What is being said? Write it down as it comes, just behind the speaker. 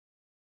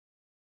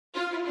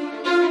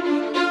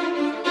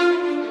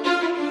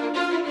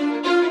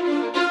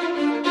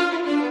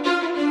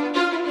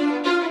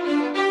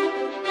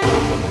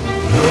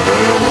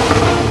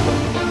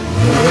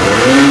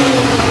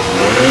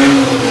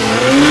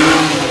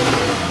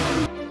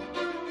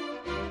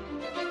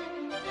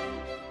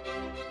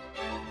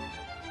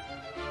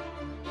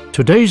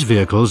Today's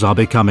vehicles are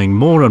becoming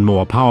more and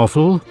more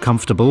powerful,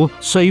 comfortable,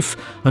 safe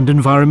and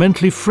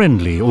environmentally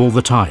friendly all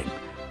the time.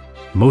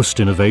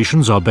 Most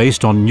innovations are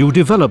based on new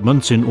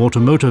developments in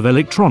automotive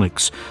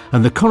electronics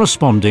and the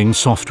corresponding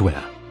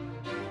software.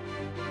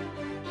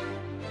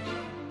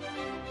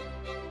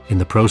 In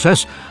the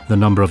process, the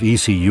number of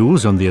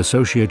ECUs and the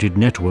associated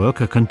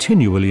network are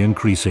continually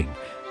increasing.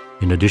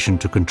 In addition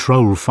to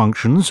control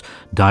functions,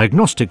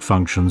 diagnostic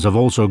functions have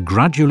also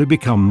gradually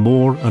become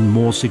more and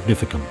more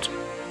significant.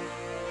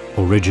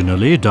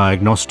 Originally,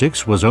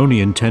 diagnostics was only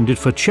intended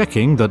for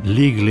checking that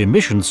legal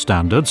emission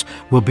standards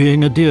were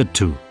being adhered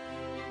to.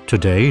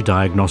 Today,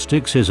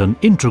 diagnostics is an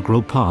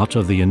integral part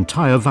of the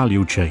entire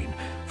value chain,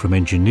 from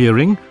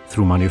engineering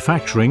through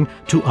manufacturing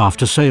to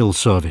after-sales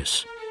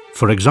service.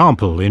 For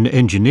example, in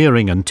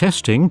engineering and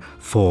testing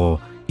for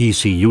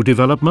ECU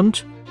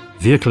development,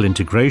 vehicle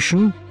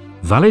integration,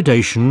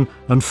 validation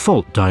and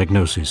fault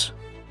diagnosis.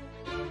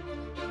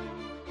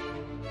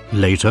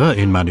 Later,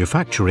 in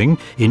manufacturing,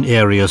 in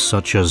areas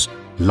such as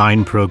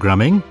line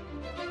programming,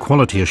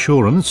 quality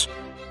assurance,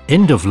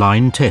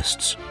 end-of-line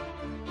tests.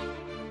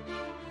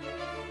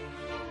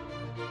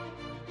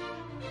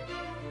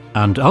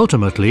 And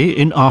ultimately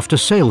in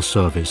after-sales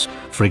service,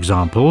 for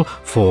example,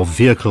 for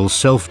vehicle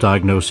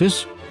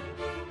self-diagnosis,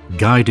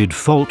 guided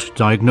fault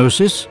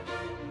diagnosis,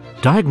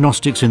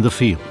 diagnostics in the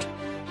field.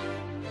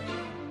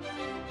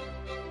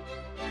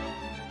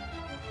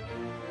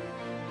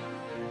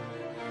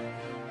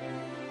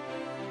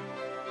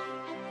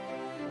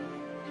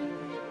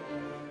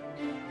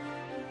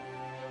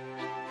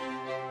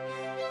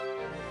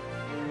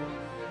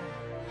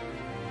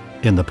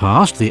 In the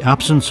past, the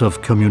absence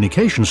of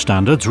communication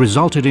standards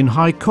resulted in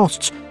high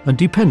costs and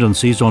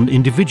dependencies on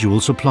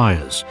individual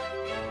suppliers,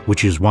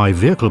 which is why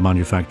vehicle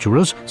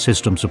manufacturers,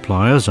 system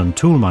suppliers and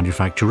tool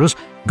manufacturers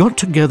got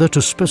together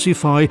to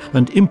specify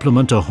and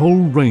implement a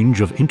whole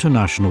range of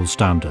international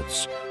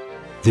standards.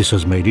 This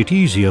has made it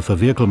easier for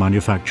vehicle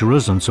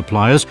manufacturers and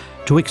suppliers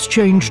to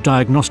exchange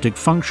diagnostic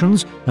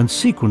functions and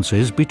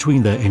sequences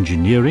between their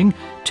engineering,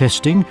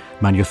 testing,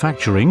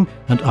 manufacturing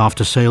and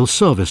after-sales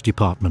service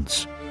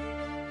departments.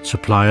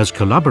 Suppliers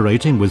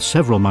collaborating with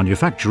several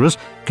manufacturers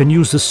can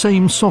use the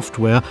same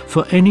software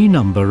for any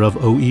number of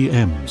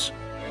OEMs.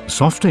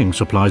 Softing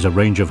supplies a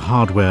range of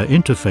hardware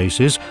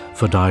interfaces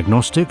for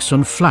diagnostics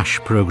and flash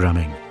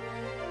programming.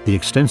 The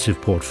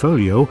extensive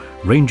portfolio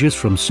ranges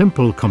from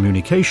simple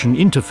communication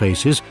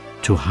interfaces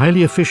to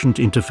highly efficient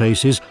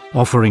interfaces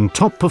offering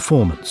top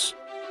performance.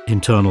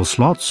 Internal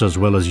slots as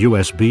well as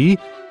USB,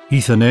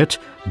 Ethernet,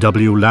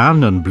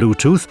 WLAN and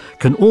Bluetooth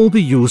can all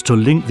be used to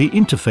link the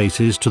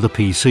interfaces to the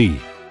PC.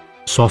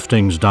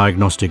 Softing's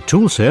diagnostic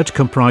toolset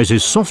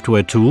comprises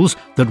software tools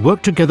that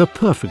work together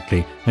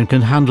perfectly and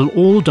can handle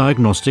all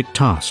diagnostic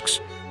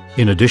tasks.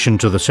 In addition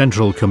to the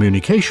central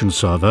communication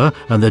server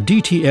and the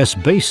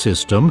DTS base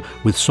system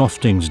with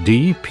Softing's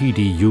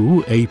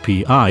DPDU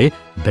API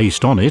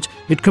based on it,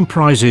 it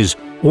comprises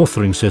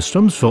authoring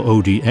systems for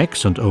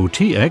ODX and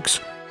OTX,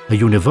 a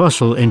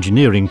universal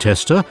engineering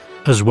tester,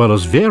 as well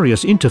as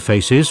various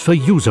interfaces for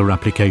user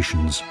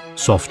applications.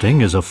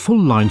 Softing is a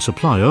full-line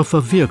supplier for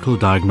vehicle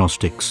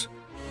diagnostics.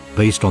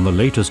 Based on the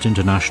latest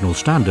international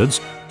standards,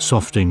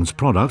 Softing's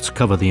products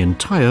cover the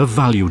entire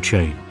value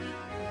chain.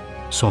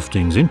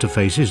 Softing's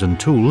interfaces and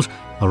tools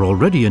are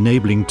already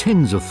enabling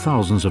tens of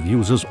thousands of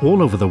users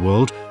all over the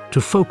world to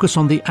focus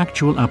on the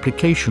actual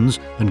applications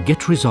and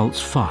get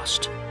results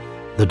fast.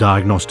 The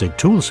diagnostic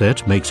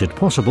toolset makes it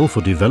possible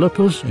for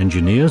developers,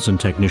 engineers and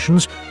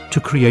technicians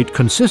to create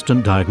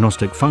consistent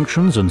diagnostic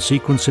functions and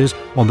sequences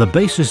on the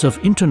basis of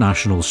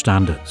international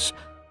standards.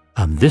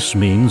 And this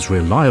means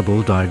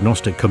reliable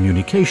diagnostic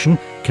communication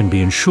can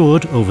be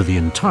ensured over the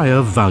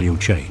entire value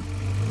chain.